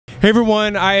Hey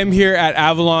everyone, I am here at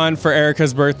Avalon for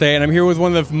Erika's birthday, and I'm here with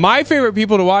one of my favorite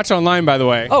people to watch online, by the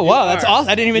way. Oh wow, that's awesome!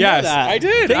 I didn't even know that. I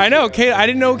did. I know. I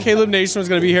didn't know Kaleb Nation was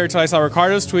going to be here until I saw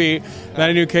Ricardo's tweet. Then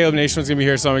I knew Kaleb Nation was going to be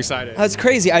here, so I'm excited. That's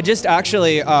crazy. I just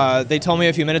actually, they told me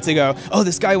a few minutes ago, oh,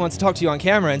 this guy wants to talk to you on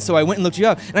camera, and so I went and looked you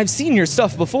up, and I've seen your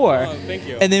stuff before. Oh, thank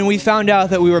you. And then we found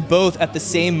out that we were both at the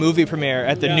same movie premiere,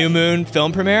 at the New Moon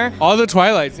film premiere. All the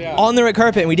Twilights, yeah. On the red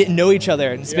carpet, and we didn't know each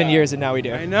other, and it's been years, and now we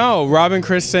do. I know. Robin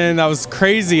Kristen, that was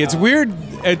crazy. It's weird.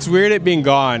 It's weird it being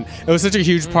gone. It was such a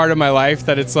huge part of my life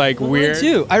that it's like weird. Me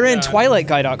too. I ran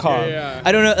TwilightGuy.com. Yeah.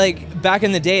 I don't know, like back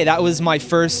in the day, that was my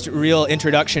first real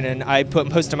introduction, and I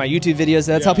posted my YouTube videos.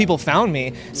 That's how people found me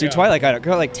through Twilight Guy.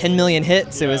 Got like 10 million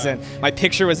hits. It was my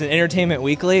picture was in Entertainment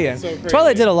Weekly, and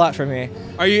Twilight did a lot for me.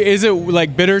 Is it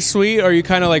like bittersweet, or are you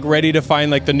kind of like ready to find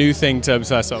like the new thing to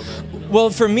obsess over? Well,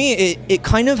 for me, it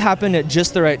kind of happened at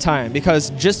just the right time, because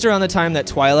just around the time that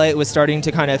Twilight was starting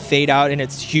to kind of fade out in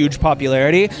its huge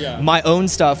popularity, my own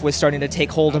stuff was starting to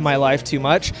take hold of my life too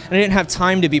much, and I didn't have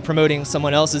time to be promoting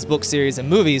someone else's book series and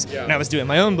movies, and I was doing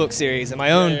my own book series and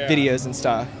my own videos and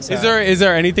stuff. So. Is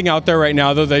there anything out there right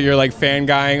now, though, that you're like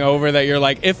fanguying over, that you're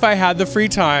like, if I had the free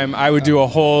time, I would do a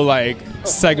whole like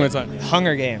segment on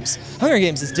Hunger Games. Hunger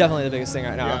Games is definitely the biggest thing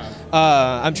right now.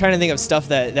 I'm trying to think of stuff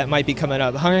that might be coming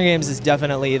up. Hunger Games is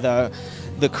definitely the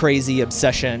crazy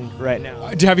obsession right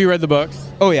now. Have you read the books?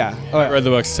 Oh yeah. I read the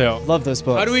books too. Love those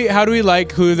books. How do we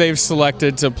like who they've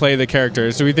selected to play the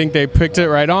characters? Do we think they picked it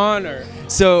right on, or?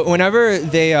 So whenever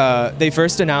they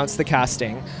first announced the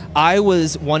casting, I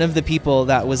was one of the people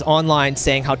that was online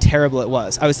saying how terrible it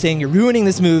was. I was saying, you're ruining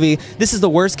this movie. This is the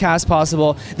worst cast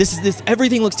possible.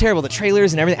 Everything looks terrible. The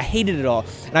trailers and everything. I hated it all.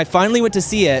 And I finally went to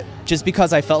see it just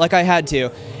because I felt like I had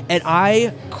to. And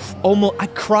I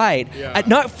cried.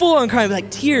 Not full on crying, but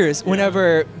like tears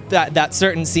whenever that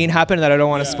certain scene happened that I don't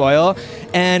want to spoil.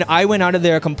 And I went out of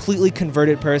there a completely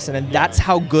converted person, and that's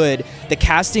how good the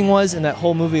casting was and that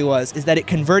whole movie was, is that it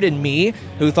converted me,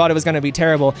 who thought it was going to be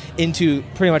terrible, into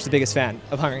pretty much the biggest fan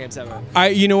of Hunger Games ever.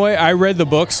 You know what? I read the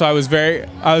book, so I was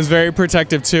very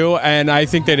protective too, and I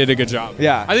think they did a good job.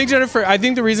 Yeah. I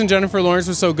think the reason Jennifer Lawrence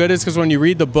was so good is because when you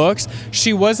read the books,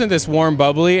 she wasn't this warm,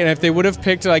 bubbly, and if they would have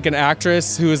picked like an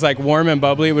actress who was like warm and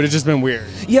bubbly, it would have just been weird.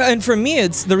 Yeah, and for me,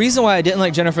 it's the reason why I didn't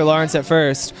like Jennifer Lawrence at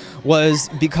first was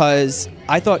because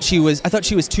I thought she was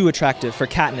too attractive for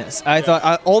Katniss. I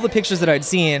thought all the pictures that I'd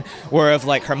seen were of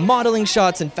like her modeling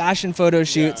shots and fashion photo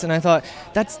shoots, and I thought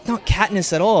that's not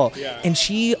Katniss at all. And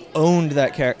she owned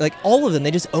that character, like all of them.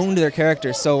 They just owned their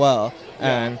characters so well,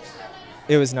 and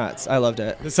it was nuts. I loved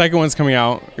it. The second one's coming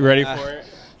out. You ready for it?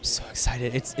 I'm so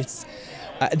excited.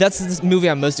 That's this movie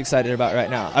I'm most excited about right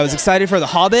now. I was excited for The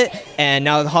Hobbit, and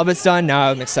now The Hobbit's done. Now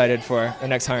I'm excited for the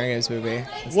next Hunger Games movie.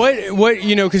 What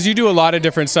you know, because you do a lot of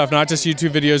different stuff, not just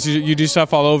YouTube videos. You do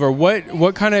stuff all over.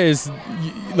 What kind of is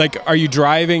like? Are you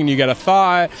driving and you get a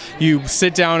thought? You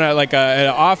sit down at like an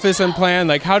office and plan.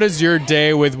 Like, how does your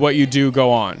day with what you do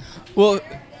go on? Well,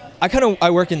 I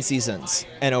work in seasons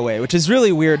in a way, which is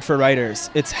really weird for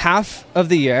writers. It's half of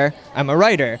the year I'm a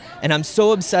writer, and I'm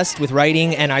so obsessed with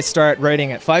writing, and I start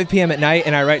writing at 5 p.m. at night,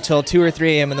 and I write till 2 or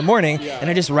 3 a.m. in the morning,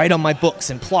 and I just write on my books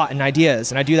and plot and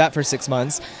ideas, and I do that for 6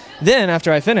 months. Then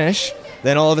after I finish,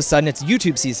 then all of a sudden it's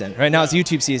YouTube season. Right now it's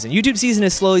YouTube season. YouTube season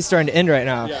is slowly starting to end right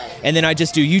now. And then I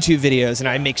just do YouTube videos, and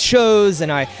I make shows,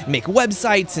 and I make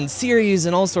websites and series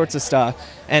and all sorts of stuff,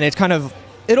 and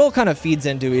it all kind of feeds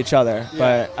into each other,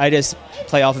 but I just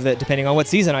play off of it depending on what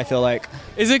season I feel like.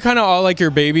 Is it kind of all like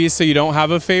your babies, so you don't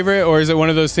have a favorite, or is it one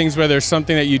of those things where there's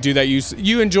something that you do that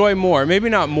you enjoy more? Maybe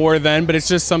not more than, but it's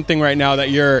just something right now that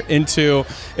you're into.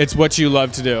 It's what you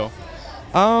love to do.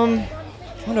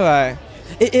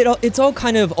 It's all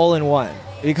kind of all in one,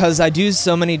 because I do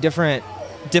so many different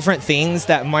things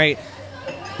that might.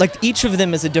 Like, each of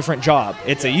them is a different job.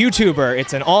 It's a YouTuber,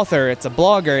 it's an author, it's a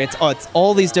blogger, it's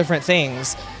all these different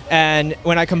things. And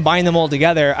when I combine them all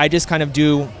together, I just kind of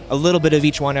do a little bit of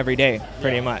each one every day,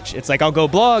 pretty much. It's like I'll go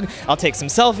blog, I'll take some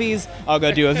selfies, I'll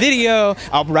go do a video,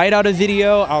 I'll write out a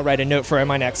video, I'll write a note for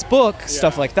my next book,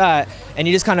 stuff like that. And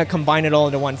you just kind of combine it all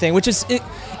into one thing, which is,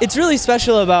 it's really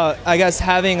special about, I guess,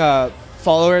 having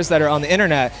followers that are on the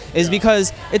internet, is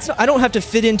because I don't have to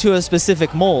fit into a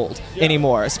specific mold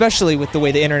anymore, especially with the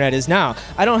way the internet is now.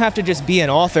 I don't have to just be an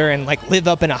author and like live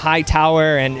up in a high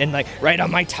tower and like write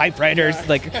on my typewriters,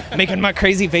 like making my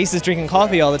crazy faces drinking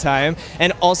coffee all the time.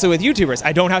 And also with YouTubers,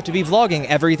 I don't have to be vlogging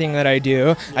everything that I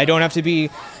do. I don't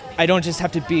just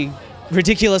have to be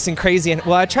ridiculous and crazy. And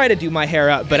well, I try to do my hair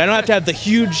up, but I don't have to have the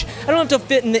huge. I don't have to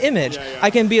fit in the image. I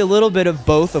can be a little bit of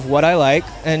both of what I like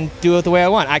and do it the way I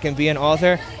want. I can be an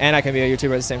author and I can be a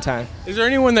YouTuber at the same time. Is there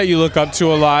anyone that you look up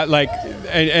to a lot, like,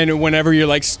 and whenever you're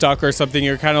like stuck or something,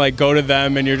 you're kind of like go to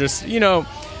them and you're just, you know,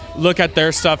 look at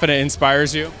their stuff and it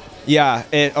inspires you? Yeah,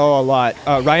 a lot.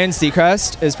 Ryan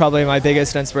Seacrest is probably my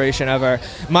biggest inspiration ever.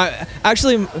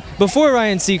 Actually, before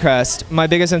Ryan Seacrest, my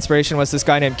biggest inspiration was this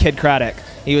guy named Kid Craddock.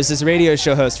 He was this radio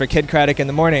show host for Kid Craddock in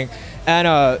the morning.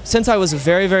 And since I was a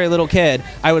very, very little kid,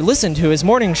 I would listen to his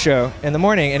morning show in the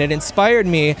morning, and it inspired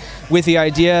me with the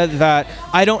idea that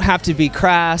I don't have to be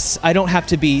crass, I don't have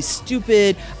to be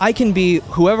stupid, I can be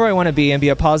whoever I want to be and be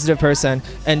a positive person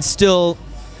and still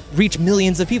reach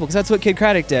millions of people, because that's what Kid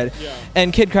Craddock did. Yeah.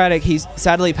 And Kid Craddock, he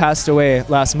sadly passed away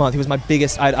last month. He was my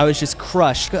biggest idol. I was just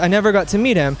crushed. I never got to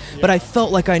meet him, but I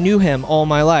felt like I knew him all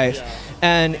my life. Yeah.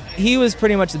 And he was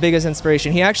pretty much the biggest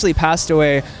inspiration. He actually passed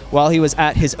away while he was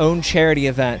at his own charity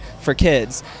event for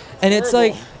kids. And it's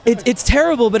like, it's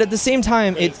terrible, but at the same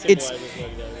time,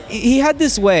 he had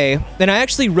this way, and I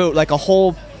actually wrote like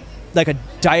a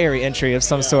diary entry of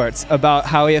some sorts about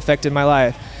how he affected my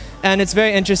life. And it's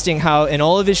very interesting how in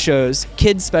all of his shows,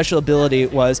 Kid's special ability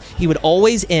was he would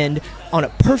always end on a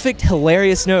perfect,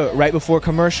 hilarious note right before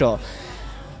commercial.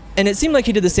 And it seemed like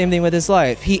he did the same thing with his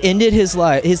life. He ended his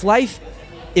life,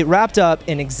 it wrapped up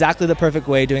in exactly the perfect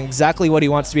way, doing exactly what he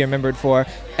wants to be remembered for.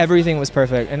 Everything was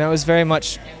perfect. And that was very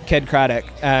much Kid Craddock.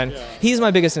 And he's my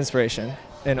biggest inspiration.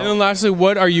 And then lastly,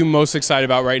 what are you most excited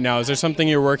about right now? Is there something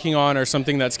you're working on or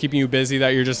something that's keeping you busy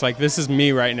that you're just like, this is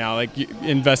me right now, like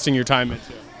investing your time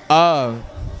into? I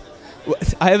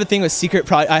have a thing with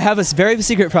I have a very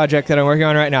secret project that I'm working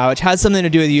on right now, which has something to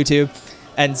do with YouTube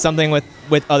and something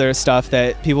with other stuff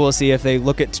that people will see if they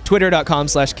look at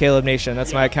twitter.com/KalebNation.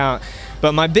 That's my account.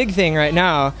 But my big thing right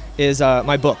now is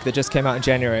my book that just came out in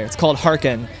January. It's called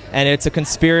Harken, and it's a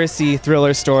conspiracy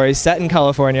thriller story set in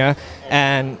California.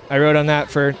 And I wrote on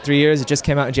that for 3 years. It just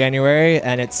came out in January,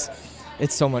 and it's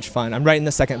so much fun. I'm writing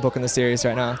the second book in the series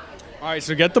right now. All right,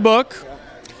 so get the book.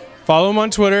 Follow him on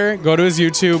Twitter, go to his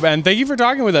YouTube, and thank you for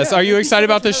talking with us. Are you excited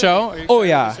about the show? Oh,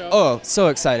 yeah. Oh, so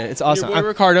excited. It's awesome. Your boy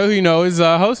Ricardo, who you know, is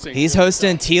hosting. He's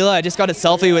hosting. Tila, I just got a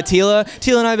selfie with Tila.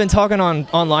 Tila and I have been talking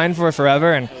online for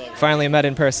forever and finally met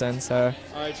in person. So.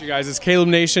 All right, you guys, it's Kaleb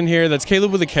Nation here. That's Kaleb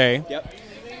with a K.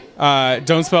 Yep.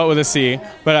 Don't spell it with a C,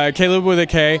 but Kaleb with a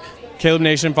K. Kaleb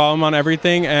Nation, follow him on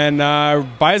everything, and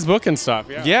buy his book and stuff.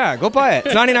 Yeah, go buy it.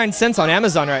 It's 99 cents on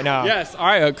Amazon right now. Yes, all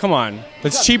right, come on.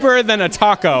 It's cheaper than a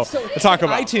taco. It's an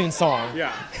iTunes song.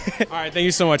 Yeah. All right, thank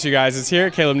you so much, you guys. It's here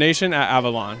at Kaleb Nation at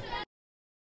Avalon.